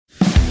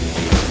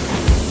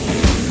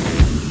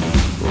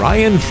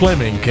Ryan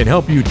Fleming can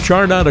help you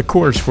chart out a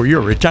course for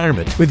your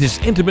retirement with his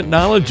intimate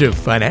knowledge of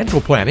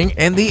financial planning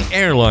and the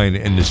airline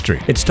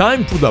industry. It's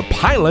time for the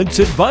Pilot's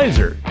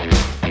Advisor.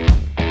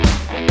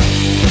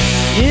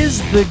 Is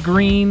the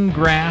green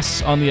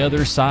grass on the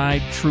other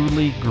side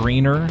truly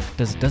greener?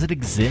 Does it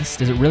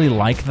exist? Is it really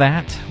like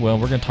that? Well,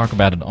 we're going to talk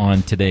about it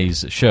on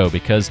today's show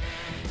because,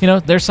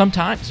 there's some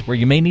times where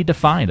you may need to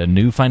find a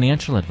new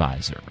financial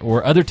advisor,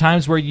 or other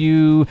times where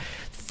you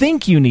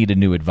think you need a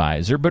new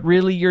advisor, but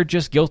really you're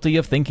just guilty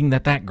of thinking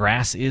that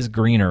grass is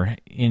greener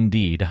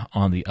indeed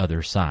on the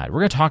other side.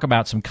 We're going to talk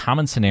about some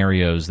common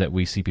scenarios that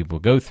we see people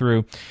go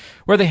through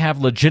where they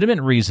have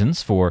legitimate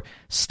reasons for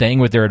staying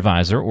with their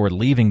advisor or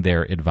leaving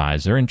their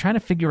advisor, and trying to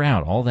figure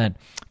out all that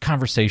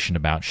conversation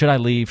about, should I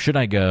leave, should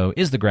I go,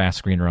 is the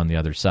grass greener on the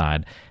other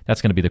side?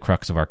 That's going to be the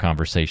crux of our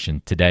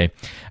conversation today.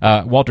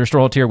 Walter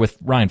Storholt here with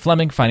Ryan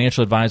Fleming,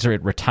 financial advisor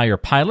at Retire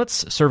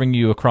Pilots, serving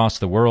you across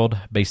the world,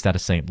 based out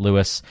of St.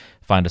 Louis.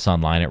 Find us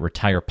online at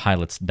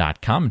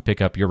retirepilots.com and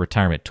pick up your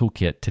retirement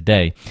toolkit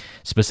today.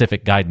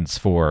 Specific guidance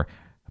for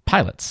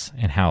pilots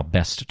and how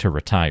best to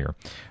retire.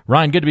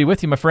 Ryan, good to be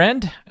with you, my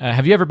friend.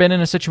 Have you ever been in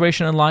a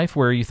situation in life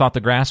where you thought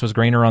the grass was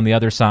greener on the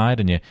other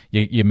side and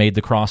you made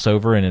the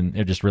crossover and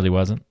it just really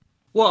wasn't?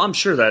 Well, I'm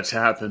sure that's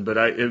happened, but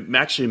it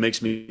actually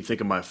makes me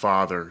think of my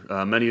father.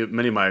 Many of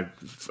my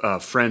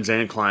friends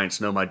and clients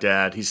know my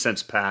dad. He's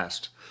since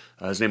passed.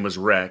 His name was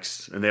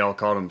Rex, and they all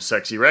called him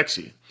Sexy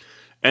Rexy.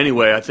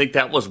 Anyway, I think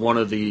that was one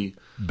of the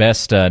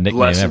best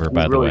nickname ever,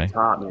 by the way.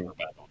 Taught me.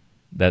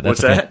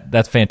 That's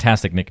a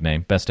fantastic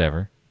nickname. Best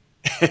ever.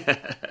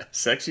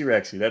 Sexy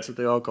Rexy. That's what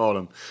they all called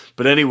him.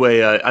 But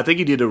anyway, I think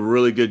he did a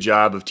really good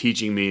job of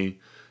teaching me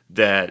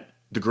that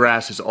the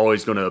grass is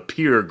always going to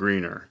appear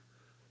greener,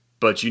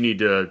 but you need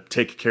to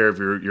take care of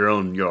your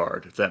own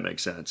yard, if that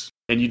makes sense.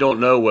 And you don't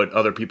know what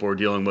other people are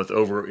dealing with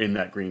over in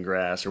that green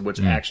grass or what's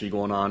actually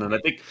going on. And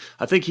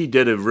I think he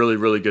did a really,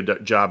 really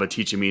good job of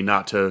teaching me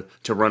not to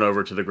run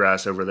over to the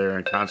grass over there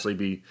and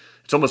constantly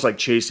it's almost like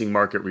chasing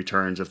market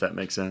returns, if that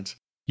makes sense.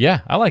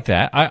 Yeah, I like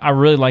that. I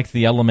really like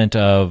the element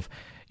of,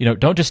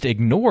 don't just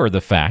ignore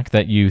the fact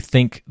that you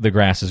think the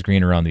grass is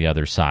greener on the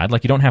other side.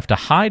 Like, you don't have to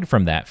hide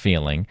from that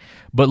feeling,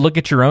 but look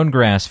at your own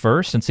grass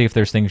first and see if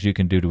there's things you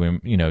can do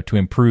to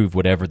improve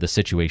whatever the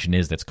situation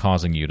is that's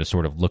causing you to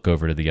sort of look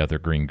over to the other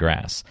green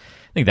grass.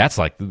 I think that's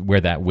like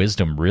where that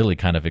wisdom really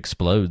kind of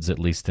explodes, at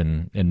least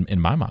in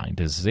my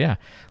mind, is,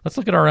 let's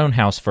look at our own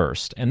house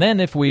first. And then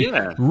if we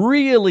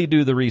really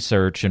do the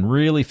research and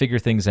really figure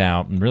things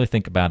out and really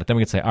think about it, then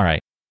we can say, all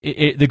right,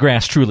 the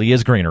grass truly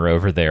is greener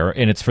over there,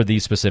 and it's for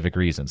these specific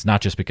reasons, not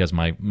just because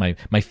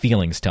my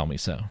feelings tell me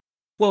so.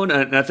 Well,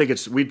 and I think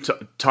we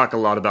talk a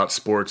lot about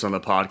sports on the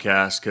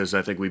podcast because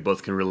I think we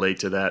both can relate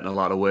to that in a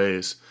lot of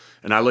ways.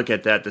 And I look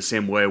at that the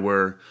same way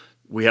where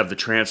we have the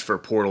transfer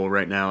portal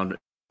right now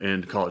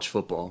in college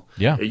football.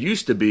 Yeah. It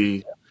used to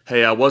be,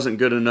 hey, I wasn't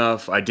good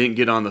enough, I didn't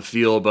get on the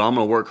field, but I'm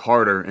going to work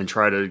harder and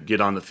try to get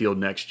on the field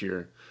next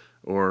year.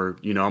 Or,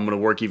 I'm going to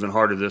work even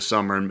harder this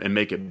summer and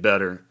make it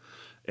better.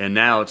 And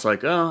now it's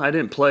like, oh, I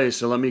didn't play,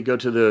 so let me go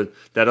to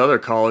that other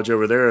college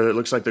over there. It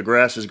looks like the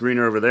grass is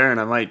greener over there, and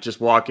I might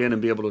just walk in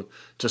and be able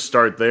to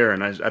start there.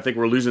 And I think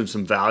we're losing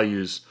some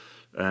values,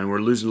 and we're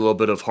losing a little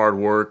bit of hard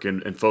work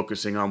and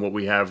focusing on what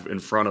we have in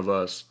front of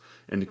us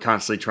and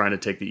constantly trying to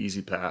take the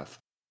easy path.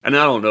 And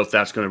I don't know if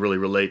that's going to really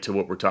relate to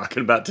what we're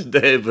talking about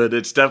today, but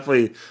it's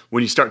definitely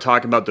when you start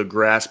talking about the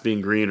grass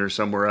being greener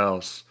somewhere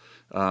else,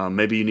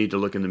 maybe you need to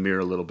look in the mirror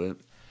a little bit.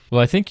 Well,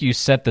 I think you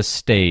set the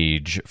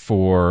stage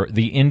for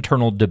the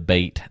internal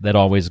debate that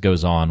always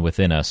goes on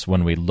within us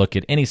when we look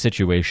at any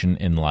situation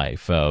in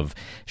life of,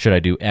 should I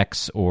do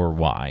X or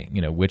Y?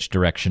 Which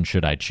direction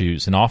should I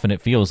choose? And often it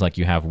feels like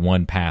you have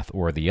one path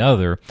or the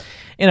other.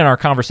 And in our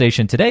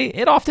conversation today,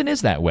 it often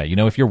is that way.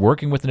 If you're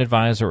working with an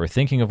advisor or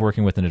thinking of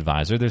working with an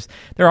advisor,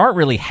 there aren't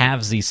really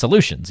halvesy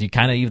solutions. You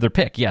kind of either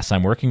pick, yes,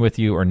 I'm working with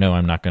you, or no,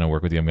 I'm not going to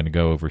work with you. I'm going to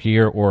go over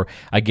here. Or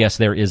I guess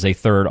there is a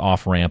third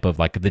off-ramp of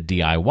like the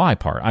DIY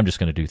part. I'm just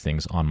going to do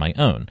things on my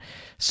own.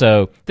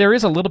 So there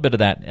is a little bit of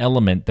that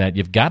element that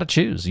you've got to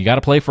choose. You got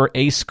to play for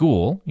a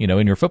school,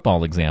 in your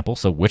football example.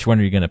 So which one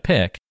are you going to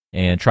pick?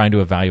 And trying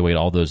to evaluate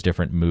all those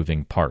different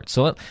moving parts.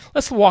 So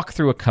let's walk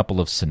through a couple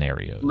of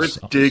scenarios. Let's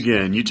dig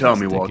in. You tell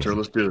me, Walter.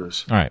 Let's do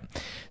this. All right.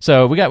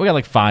 So we got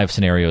like 5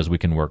 scenarios we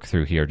can work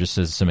through here, just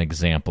as some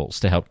examples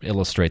to help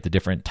illustrate the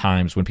different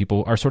times when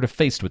people are sort of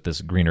faced with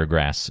this greener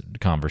grass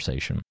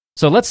conversation.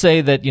 So let's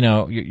say that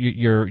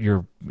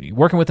you're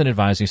working with an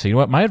advisor. You say,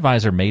 what, my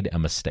advisor made a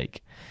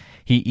mistake.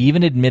 He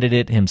even admitted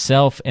it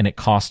himself, and it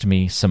cost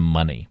me some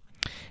money.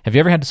 Have you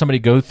ever had somebody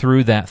go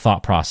through that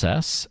thought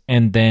process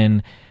and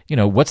then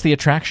what's the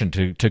attraction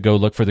to go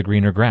look for the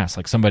greener grass?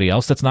 Like somebody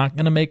else that's not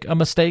going to make a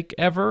mistake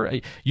ever?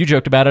 You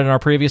joked about it in our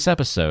previous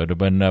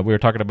episode when we were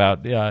talking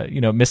about,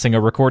 missing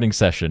a recording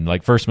session,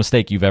 like first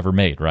mistake you've ever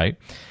made, right?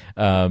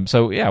 How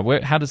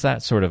does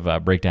that sort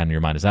of break down in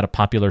your mind? Is that a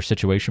popular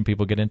situation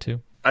people get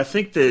into? I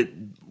think that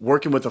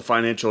working with a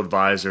financial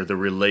advisor, the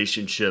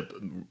relationship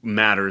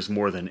matters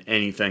more than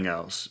anything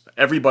else.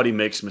 Everybody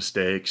makes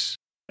mistakes.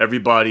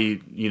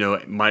 everybody,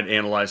 might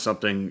analyze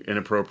something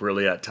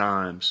inappropriately at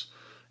times,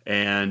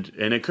 and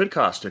it could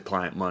cost a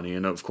client money.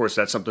 And of course,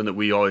 that's something that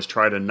we always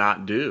try to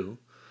not do.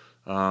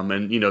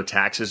 And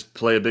taxes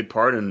play a big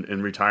part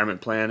in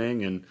retirement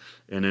planning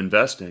and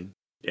investing.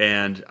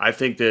 And I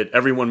think that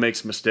everyone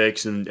makes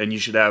mistakes, and you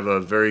should have a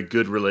very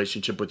good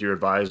relationship with your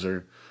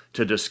advisor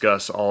to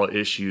discuss all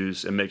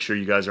issues and make sure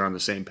you guys are on the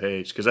same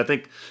page. Because I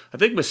think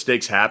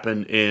mistakes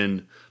happen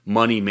in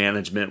money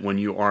management when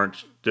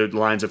the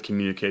lines of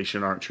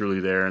communication aren't truly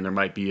there, and there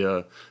might be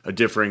a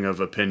differing of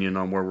opinion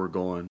on where we're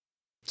going.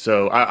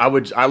 So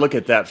I look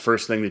at that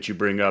first thing that you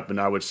bring up, and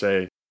I would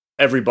say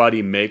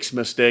everybody makes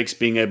mistakes.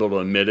 Being able to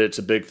admit it's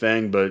a big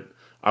thing, but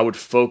I would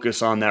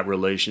focus on that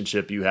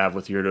relationship you have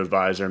with your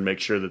advisor and make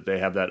sure that they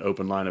have that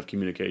open line of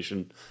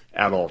communication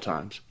at all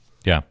times.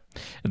 Yeah.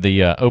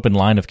 The open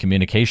line of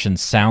communication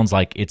sounds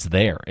like it's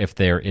there if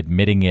they're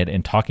admitting it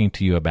and talking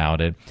to you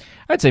about it.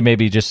 I'd say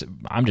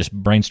I'm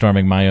just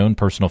brainstorming my own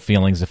personal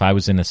feelings. If I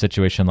was in a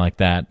situation like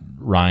that,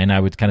 Ryan, I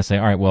would kind of say,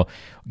 all right, well,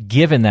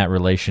 given that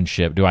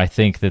relationship, do I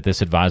think that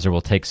this advisor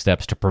will take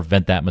steps to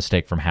prevent that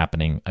mistake from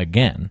happening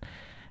again?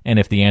 And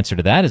if the answer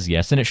to that is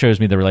yes, then it shows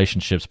me the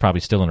relationship's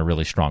probably still in a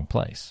really strong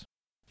place.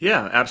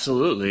 Yeah,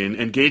 absolutely. And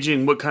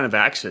engaging what kind of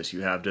access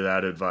you have to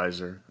that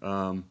advisor.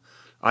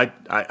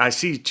 I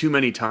see too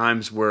many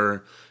times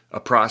where a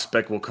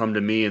prospect will come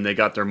to me and they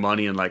got their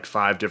money in like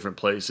 5 different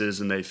places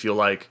and they feel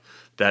like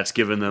that's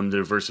given them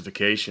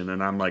diversification.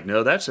 And I'm like,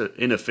 no, that's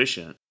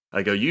inefficient.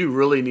 I go, you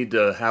really need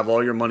to have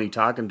all your money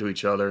talking to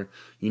each other.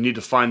 You need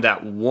to find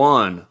that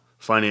one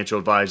financial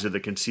advisor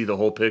that can see the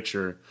whole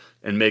picture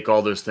and make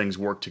all those things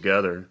work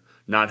together,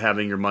 not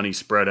having your money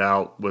spread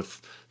out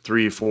with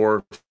 3,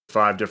 4,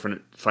 5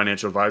 different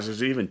financial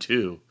advisors, even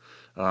 2.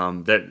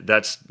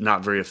 That's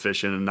not very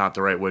efficient and not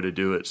the right way to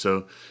do it.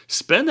 So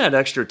spend that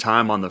extra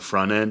time on the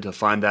front end to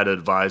find that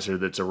advisor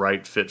that's a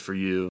right fit for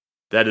you,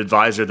 that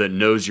advisor that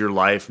knows your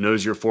life,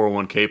 knows your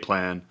 401k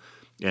plan,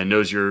 and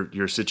knows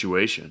your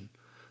situation.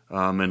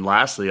 And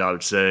lastly, I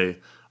would say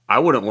I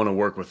wouldn't want to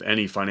work with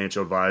any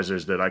financial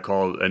advisors that I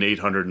call an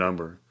 800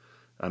 number.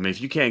 I mean,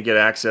 if you can't get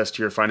access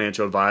to your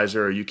financial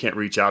advisor or you can't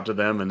reach out to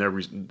them and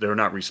they're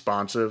not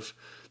responsive,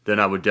 then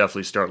I would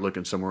definitely start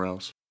looking somewhere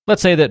else.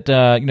 Let's say that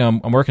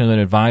I'm working with an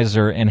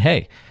advisor, and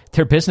hey,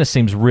 their business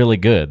seems really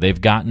good.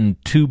 They've gotten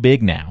too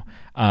big now.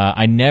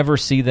 I never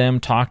see them,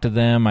 talk to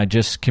them. I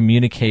just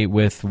communicate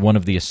with one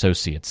of the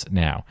associates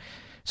now.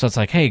 So it's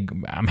like, hey,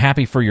 I'm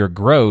happy for your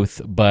growth,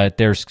 but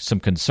there's some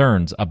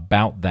concerns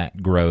about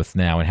that growth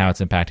now and how it's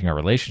impacting our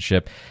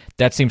relationship.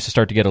 That seems to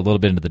start to get a little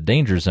bit into the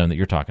danger zone that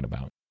you're talking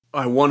about.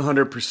 I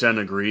 100%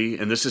 agree,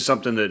 and this is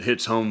something that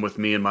hits home with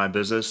me in my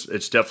business.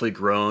 It's definitely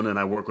grown, and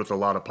I work with a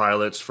lot of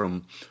pilots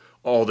from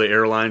all the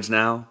airlines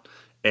now,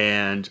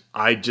 and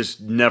I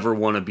just never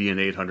want to be an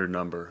 800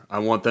 number. I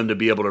want them to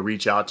be able to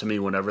reach out to me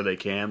whenever they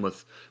can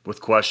with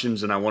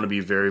questions, and I want to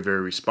be very,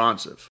 very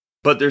responsive.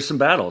 But there's some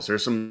battles.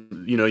 There's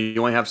some, you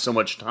only have so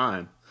much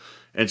time.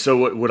 And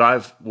so what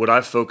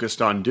I've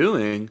focused on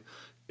doing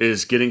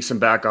is getting some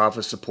back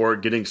office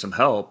support, getting some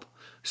help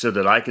so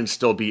that I can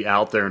still be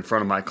out there in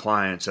front of my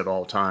clients at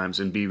all times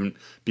and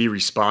be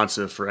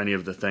responsive for any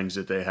of the things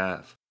that they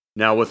have.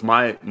 Now with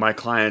my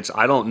clients,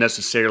 I don't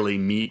necessarily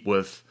meet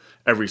with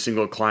every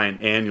single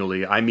client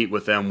annually. I meet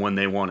with them when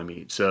they want to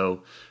meet.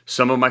 So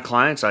some of my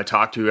clients I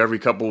talk to every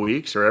couple of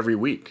weeks or every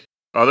week.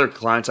 Other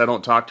clients I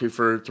don't talk to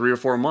for 3 or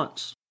 4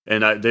 months.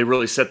 And they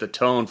really set the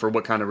tone for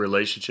what kind of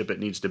relationship it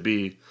needs to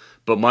be.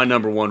 But my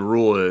number one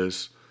rule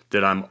is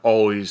that I'm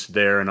always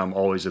there and I'm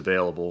always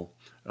available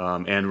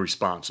and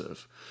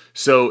responsive.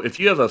 So if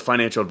you have a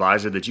financial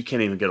advisor that you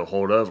can't even get a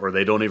hold of or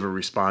they don't even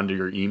respond to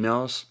your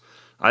emails,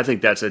 I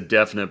think that's a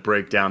definite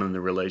breakdown in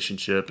the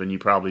relationship, and you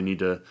probably need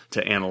to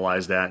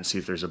analyze that and see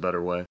if there's a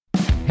better way.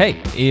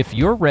 Hey, if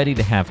you're ready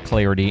to have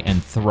clarity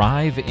and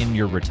thrive in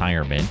your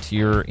retirement,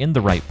 you're in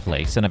the right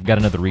place, and I've got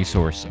another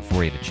resource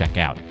for you to check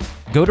out.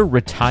 Go to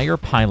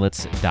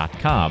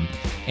retirepilots.com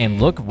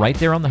and look right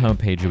there on the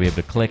homepage. You'll be able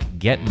to click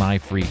Get My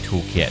Free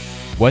Toolkit.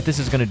 What this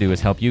is going to do is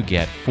help you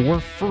get,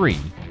 for free,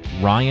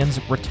 Ryan's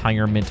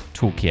Retirement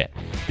Toolkit.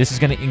 This is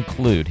going to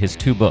include his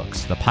 2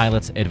 books, The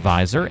Pilot's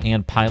Advisor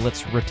and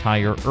Pilots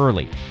Retire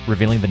Early,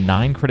 revealing the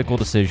 9 critical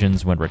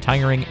decisions when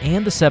retiring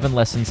and the 7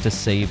 lessons to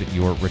save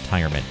your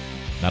retirement.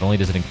 Not only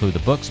does it include the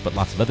books, but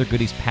lots of other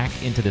goodies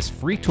packed into this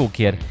free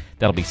toolkit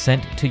that'll be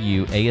sent to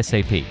you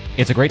ASAP.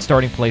 It's a great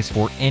starting place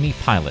for any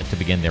pilot to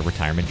begin their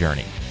retirement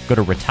journey. Go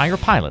to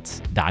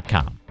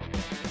retirepilots.com.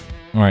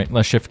 All right,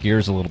 let's shift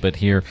gears a little bit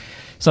here.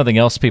 Something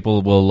else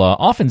people will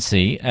often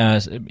see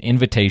as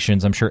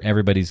invitations. I'm sure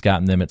everybody's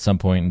gotten them at some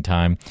point in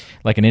time,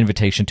 like an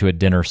invitation to a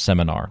dinner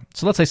seminar.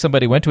 So let's say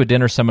somebody went to a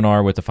dinner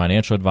seminar with a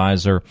financial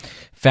advisor,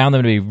 found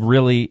them to be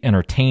really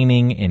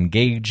entertaining,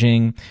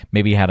 engaging,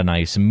 maybe had a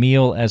nice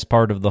meal as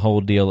part of the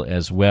whole deal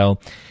as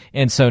well.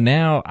 And so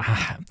now,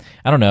 I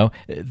don't know,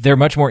 they're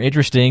much more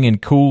interesting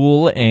and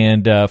cool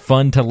and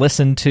fun to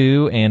listen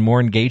to and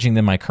more engaging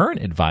than my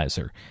current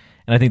advisor.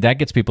 And I think that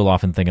gets people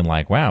often thinking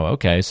like, wow,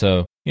 okay,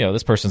 so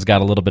this person's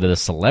got a little bit of the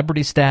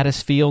celebrity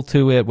status feel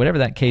to it, whatever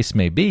that case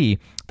may be,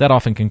 that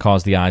often can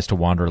cause the eyes to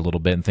wander a little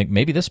bit and think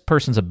maybe this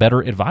person's a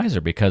better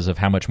advisor because of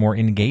how much more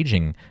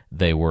engaging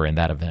they were in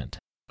that event.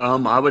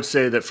 I would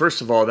say that,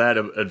 first of all, that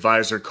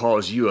advisor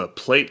calls you a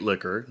plate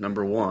licker,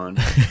 number one.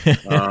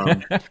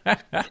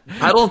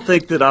 I don't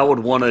think that I would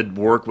want to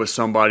work with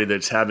somebody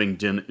that's having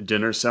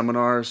dinner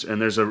seminars,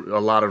 and there's a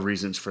lot of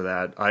reasons for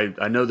that.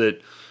 I know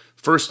that,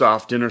 first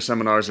off, dinner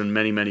seminars in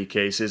many, many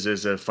cases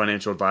is a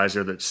financial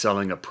advisor that's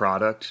selling a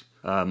product.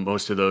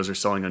 Most of those are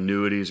selling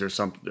annuities or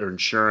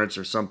insurance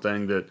or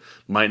something that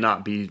might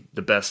not be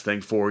the best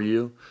thing for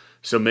you.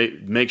 So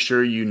make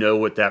sure you know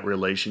what that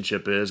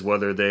relationship is,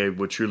 whether they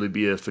would truly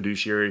be a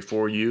fiduciary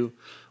for you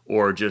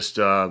or just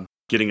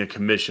getting a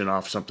commission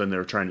off something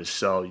they're trying to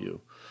sell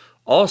you.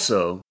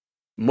 Also,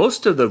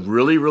 most of the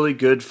really, really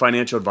good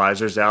financial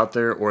advisors out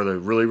there, or the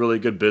really, really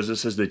good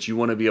businesses that you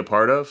want to be a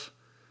part of,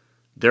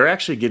 they're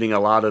actually getting a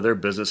lot of their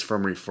business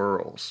from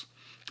referrals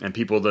and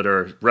people that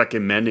are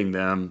recommending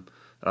them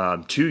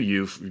to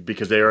you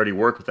because they already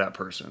work with that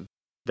person.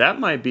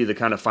 That might be the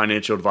kind of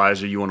financial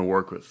advisor you want to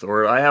work with.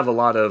 Or I have a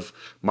lot of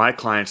my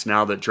clients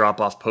now that drop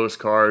off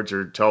postcards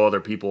or tell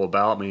other people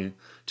about me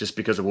just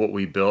because of what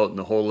we built and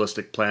the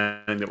holistic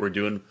planning that we're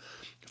doing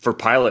for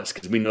pilots,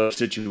 because we know the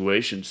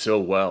situation so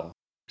well.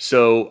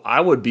 So I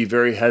would be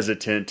very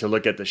hesitant to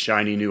look at the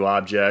shiny new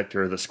object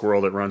or the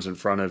squirrel that runs in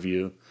front of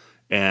you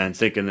and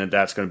thinking that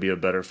that's going to be a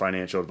better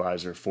financial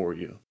advisor for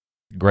you.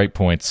 Great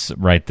points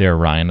right there,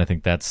 Ryan. I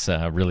think that's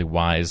really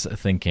wise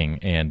thinking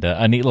and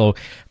a neat little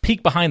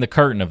peek behind the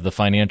curtain of the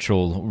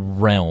financial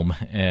realm.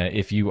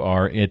 If you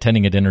are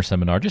attending a dinner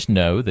seminar, just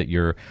know that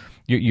you're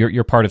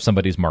part of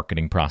somebody's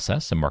marketing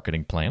process and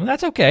marketing plan. And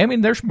that's okay. I mean,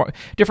 there's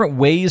different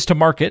ways to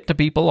market to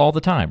people all the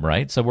time,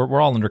 right? So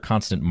we're all under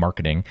constant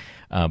marketing,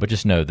 but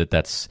just know that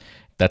that's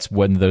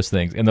one of those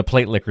things. And the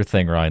plate liquor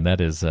thing, Ryan,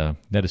 that is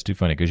too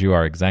funny, because you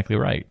are exactly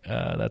right.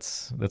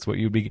 That's what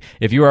you'd be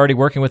if you were already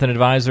working with an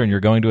advisor and you're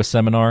going to a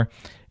seminar.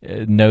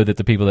 Know that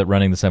the people that are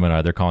running the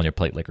seminar, they're calling you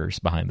plate lickers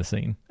behind the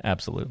scene.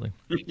 Absolutely.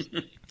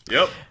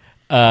 Yep.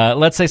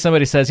 Let's say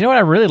somebody says, you know what,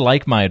 I really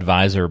like my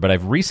advisor, but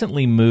I've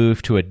recently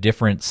moved to a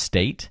different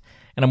state,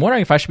 and I'm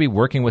wondering if I should be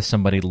working with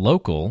somebody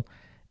local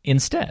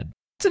instead.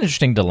 It's an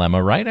interesting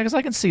dilemma, right? Because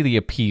I can see the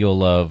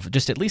appeal of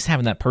just at least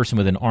having that person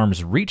within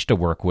arm's reach to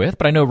work with.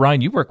 But I know,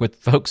 Ryan, you work with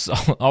folks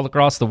all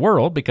across the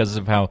world because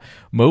of how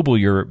mobile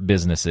your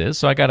business is.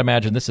 So I got to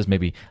imagine this is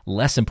maybe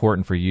less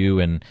important for you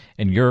and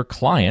your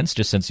clients,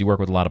 just since you work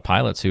with a lot of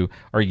pilots who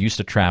are used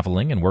to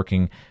traveling and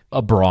working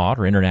abroad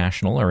or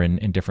international or in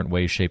different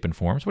ways, shape, and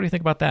forms. What do you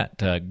think about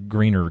that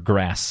greener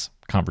grass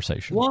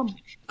conversation? Well,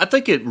 I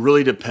think it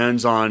really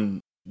depends on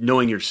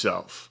knowing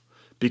yourself,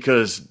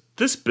 because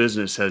this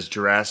business has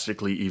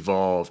drastically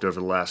evolved over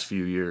the last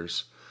few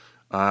years.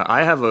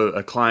 I have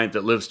a client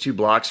that lives 2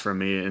 blocks from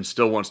me and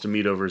still wants to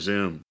meet over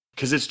Zoom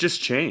because it's just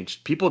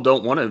changed.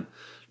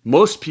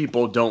 Most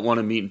people don't want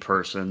to meet in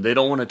person. They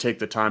don't want to take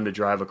the time to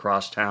drive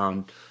across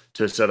town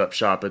to set up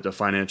shop at the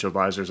financial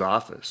advisor's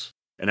office.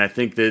 And I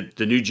think that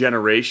the new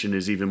generation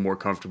is even more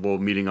comfortable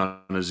meeting on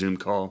a Zoom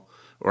call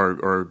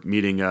or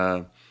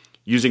meeting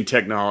using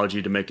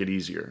technology to make it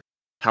easier.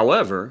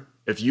 However,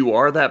 if you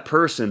are that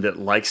person that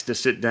likes to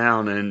sit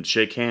down and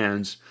shake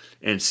hands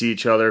and see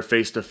each other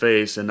face to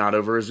face and not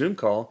over a Zoom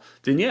call,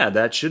 then yeah,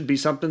 that should be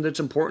something that's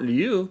important to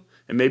you.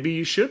 And maybe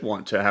you should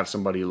want to have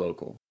somebody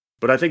local.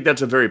 But I think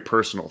that's a very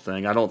personal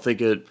thing. I don't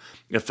think it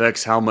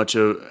affects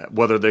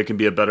whether they can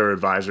be a better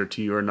advisor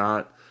to you or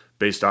not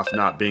based off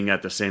not being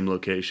at the same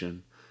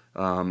location.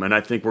 And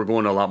I think we're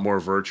going a lot more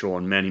virtual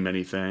on many,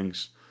 many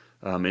things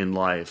in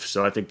life.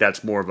 So I think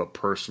that's more of a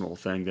personal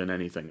thing than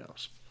anything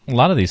else. A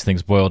lot of these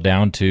things boil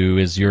down to,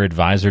 is your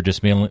advisor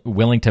just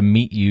willing to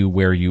meet you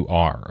where you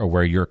are or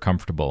where you're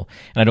comfortable?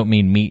 And I don't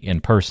mean meet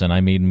in person. I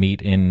mean meet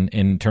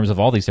in terms of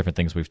all these different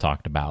things we've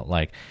talked about,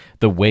 like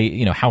the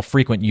way, how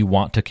frequent you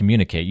want to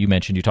communicate. You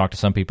mentioned you talk to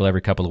some people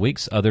every couple of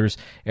weeks, others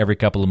every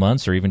couple of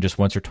months, or even just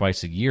once or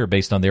twice a year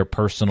based on their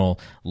personal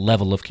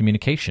level of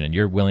communication. And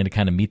you're willing to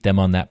kind of meet them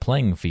on that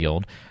playing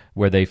field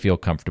where they feel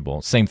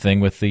comfortable. Same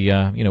thing with the,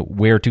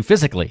 where to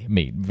physically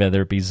meet,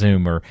 whether it be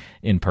Zoom or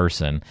in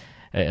person.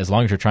 As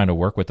long as you're trying to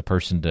work with the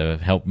person to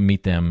help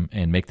meet them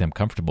and make them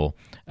comfortable,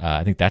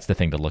 I think that's the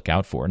thing to look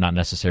out for, not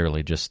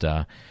necessarily just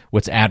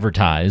what's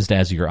advertised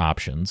as your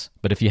options.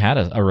 But if you had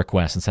a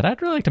request and said,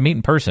 I'd really like to meet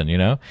in person,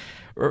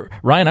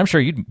 Ryan, I'm sure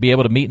you'd be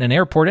able to meet in an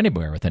airport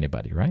anywhere with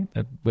anybody, right?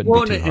 That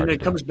wouldn't be too hard. And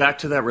it comes back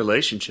to that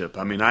relationship.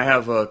 I mean, I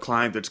have a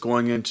client that's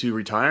going into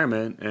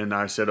retirement, and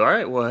I said, all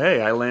right, well,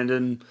 hey, I land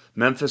in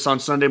Memphis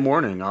on Sunday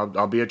morning.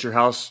 I'll be at your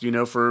house,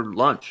 for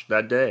lunch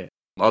that day.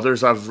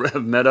 Others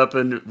I've met up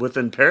with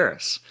in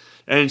Paris.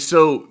 And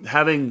so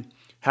having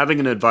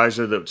an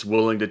advisor that's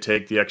willing to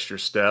take the extra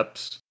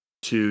steps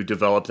to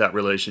develop that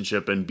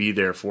relationship and be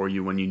there for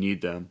you when you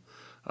need them.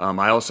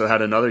 I also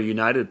had another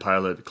United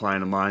pilot, a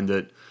client of mine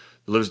that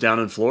lives down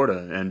in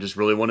Florida and just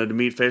really wanted to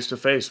meet face to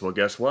face. Well,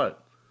 guess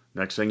what?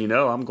 Next thing you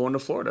know, I'm going to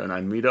Florida, and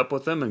I meet up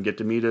with him and get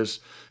to meet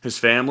his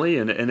family,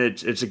 and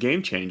it's a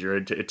game changer.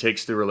 It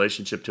takes the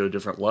relationship to a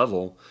different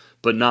level,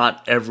 but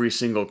not every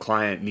single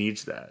client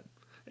needs that.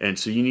 And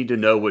so you need to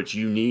know what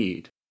you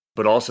need,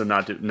 but also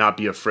not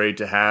be afraid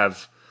to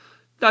have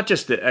not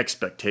just the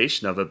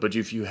expectation of it, but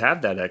if you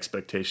have that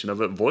expectation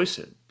of it, voice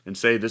it and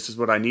say, this is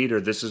what I need,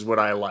 or this is what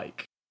I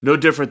like. No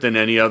different than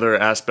any other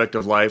aspect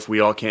of life. We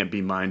all can't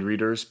be mind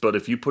readers, but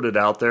if you put it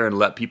out there and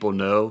let people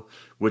know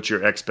what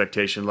your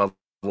expectation level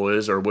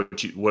is, or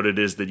what it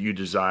is that you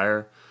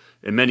desire,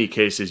 in many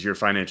cases, your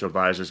financial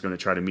advisor is going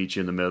to try to meet you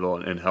in the middle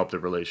and help the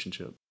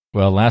relationship.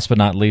 Well, last but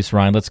not least,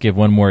 Ryan, let's give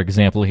one more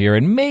example here.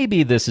 And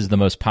maybe this is the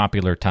most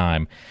popular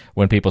time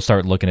when people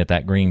start looking at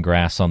that green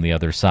grass on the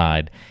other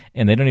side,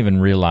 and they don't even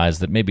realize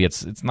that maybe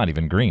it's not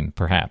even green,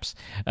 perhaps.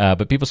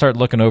 But people start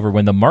looking over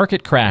when the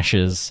market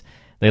crashes,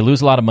 they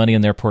lose a lot of money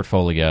in their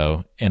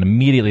portfolio, and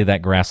immediately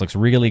that grass looks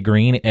really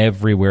green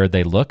everywhere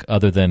they look,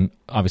 other than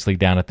obviously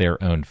down at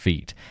their own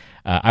feet.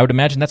 I would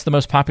imagine that's the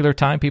most popular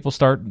time people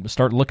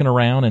start looking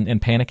around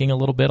and panicking a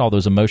little bit. All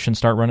those emotions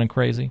start running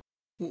crazy.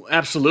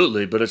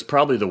 Absolutely, but it's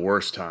probably the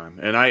worst time.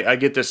 And I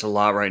get this a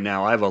lot right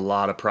now. I have a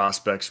lot of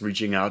prospects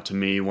reaching out to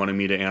me, wanting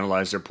me to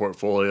analyze their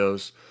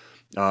portfolios.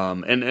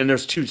 And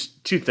there's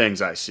two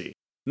things I see.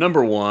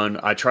 Number one,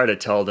 I try to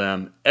tell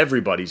them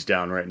everybody's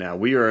down right now.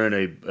 We are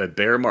in a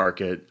bear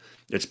market.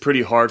 It's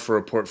pretty hard for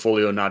a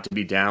portfolio not to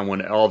be down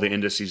when all the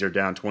indices are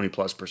down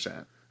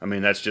 20+%. I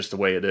mean, that's just the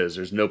way it is.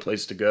 There's no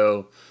place to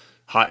go.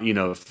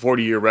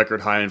 40-year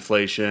record high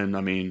inflation.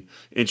 I mean,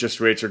 interest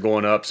rates are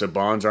going up, so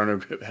bonds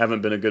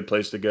haven't been a good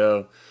place to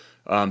go.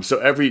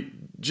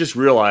 Just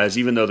realize,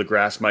 even though the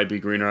grass might be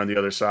greener on the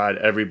other side,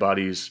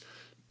 everybody's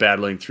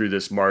battling through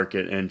this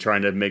market and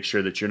trying to make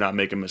sure that you're not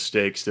making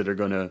mistakes that are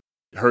going to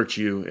hurt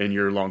you in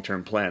your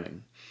long-term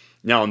planning.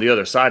 Now, on the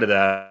other side of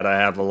that, I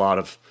have a lot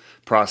of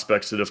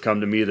prospects that have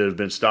come to me that have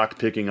been stock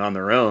picking on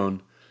their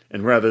own,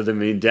 and rather than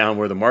being down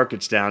where the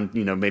market's down,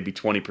 maybe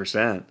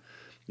 20%.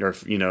 Or,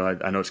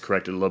 I know it's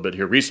corrected a little bit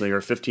here recently,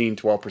 or 15,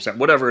 12%,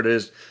 whatever it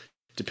is,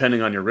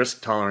 depending on your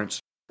risk tolerance.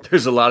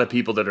 There's a lot of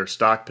people that are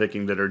stock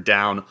picking that are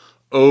down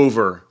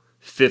over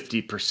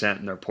 50%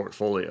 in their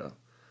portfolio.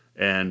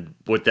 And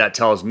what that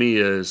tells me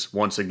is,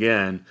 once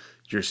again,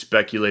 you're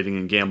speculating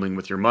and gambling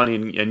with your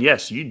money. And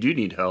yes, you do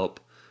need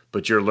help,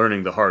 but you're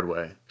learning the hard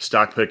way.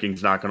 Stock picking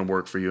is not going to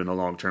work for you in a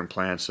long-term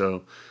plan.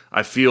 So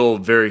I feel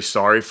very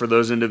sorry for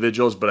those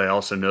individuals, but I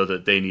also know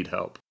that they need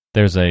help.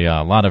 There's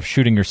a lot of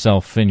shooting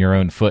yourself in your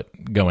own foot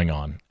going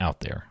on out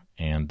there,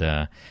 and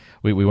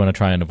we want to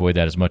try and avoid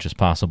that as much as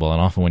possible.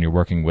 And often when you're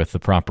working with the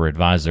proper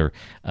advisor,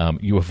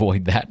 you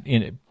avoid that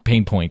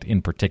pain point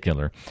in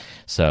particular.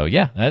 So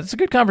yeah, that's a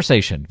good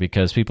conversation,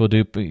 because people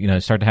do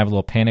start to have a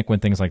little panic when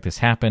things like this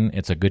happen.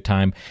 It's a good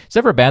time. It's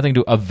never a bad thing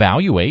to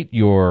evaluate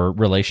your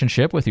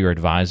relationship with your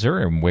advisor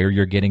and where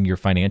you're getting your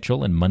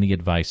financial and money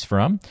advice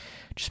from.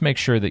 Just make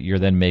sure that you're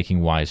then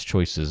making wise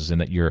choices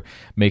and that you're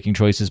making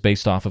choices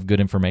based off of good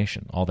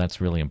information. All that's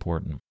really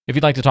important. If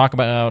you'd like to talk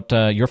about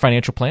your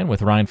financial plan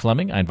with Ryan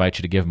Fleming, I invite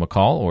you to give him a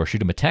call or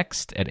shoot him a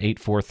text at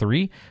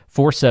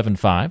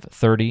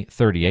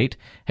 843-475-3038.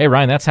 Hey,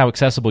 Ryan, that's how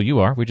accessible you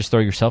are. We just throw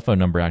your cell phone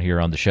number out here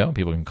on the show.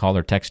 People can call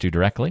or text you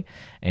directly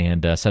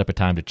and set up a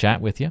time to chat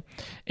with you.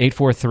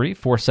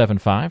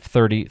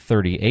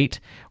 843-475-3038.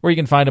 Or you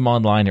can find him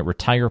online at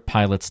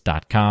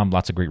retirepilots.com.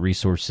 Lots of great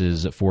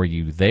resources for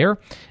you there,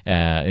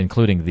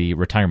 including the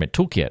Retirement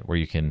Toolkit, where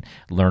you can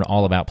learn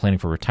all about planning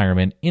for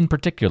retirement, in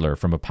particular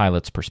from a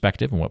pilot's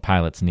perspective and what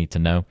pilots need to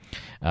know.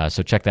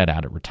 So check that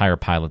out at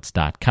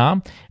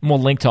retirepilots.com. And we'll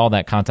link to all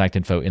that contact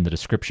info in the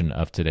description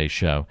of today's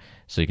show,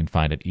 so you can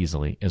find it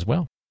easily as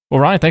well. Well,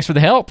 Ryan, thanks for the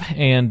help,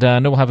 and I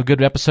know we'll have a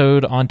good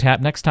episode on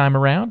tap next time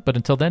around, but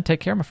until then, take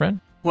care, my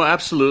friend. Well,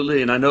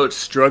 absolutely, and I know it's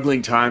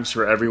struggling times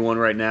for everyone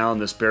right now in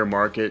this bear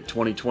market.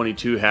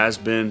 2022 has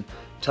been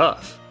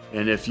tough,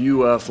 and if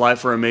you fly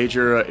for a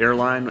major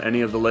airline,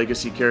 any of the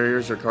legacy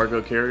carriers or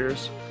cargo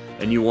carriers,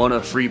 and you want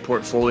a free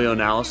portfolio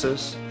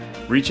analysis,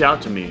 reach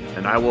out to me,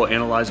 and I will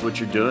analyze what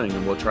you're doing,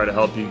 and we'll try to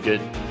help you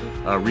get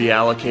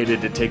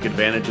reallocated to take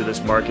advantage of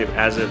this market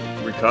as it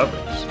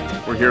recovers.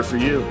 We're here for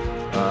you.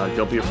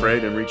 Don't be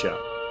afraid and reach out.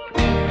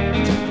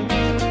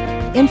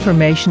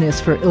 Information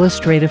is for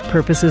illustrative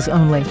purposes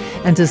only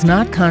and does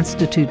not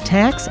constitute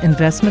tax,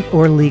 investment,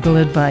 or legal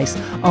advice.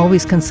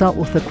 Always consult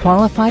with a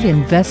qualified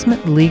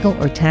investment,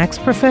 legal, or tax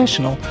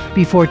professional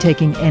before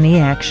taking any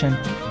action.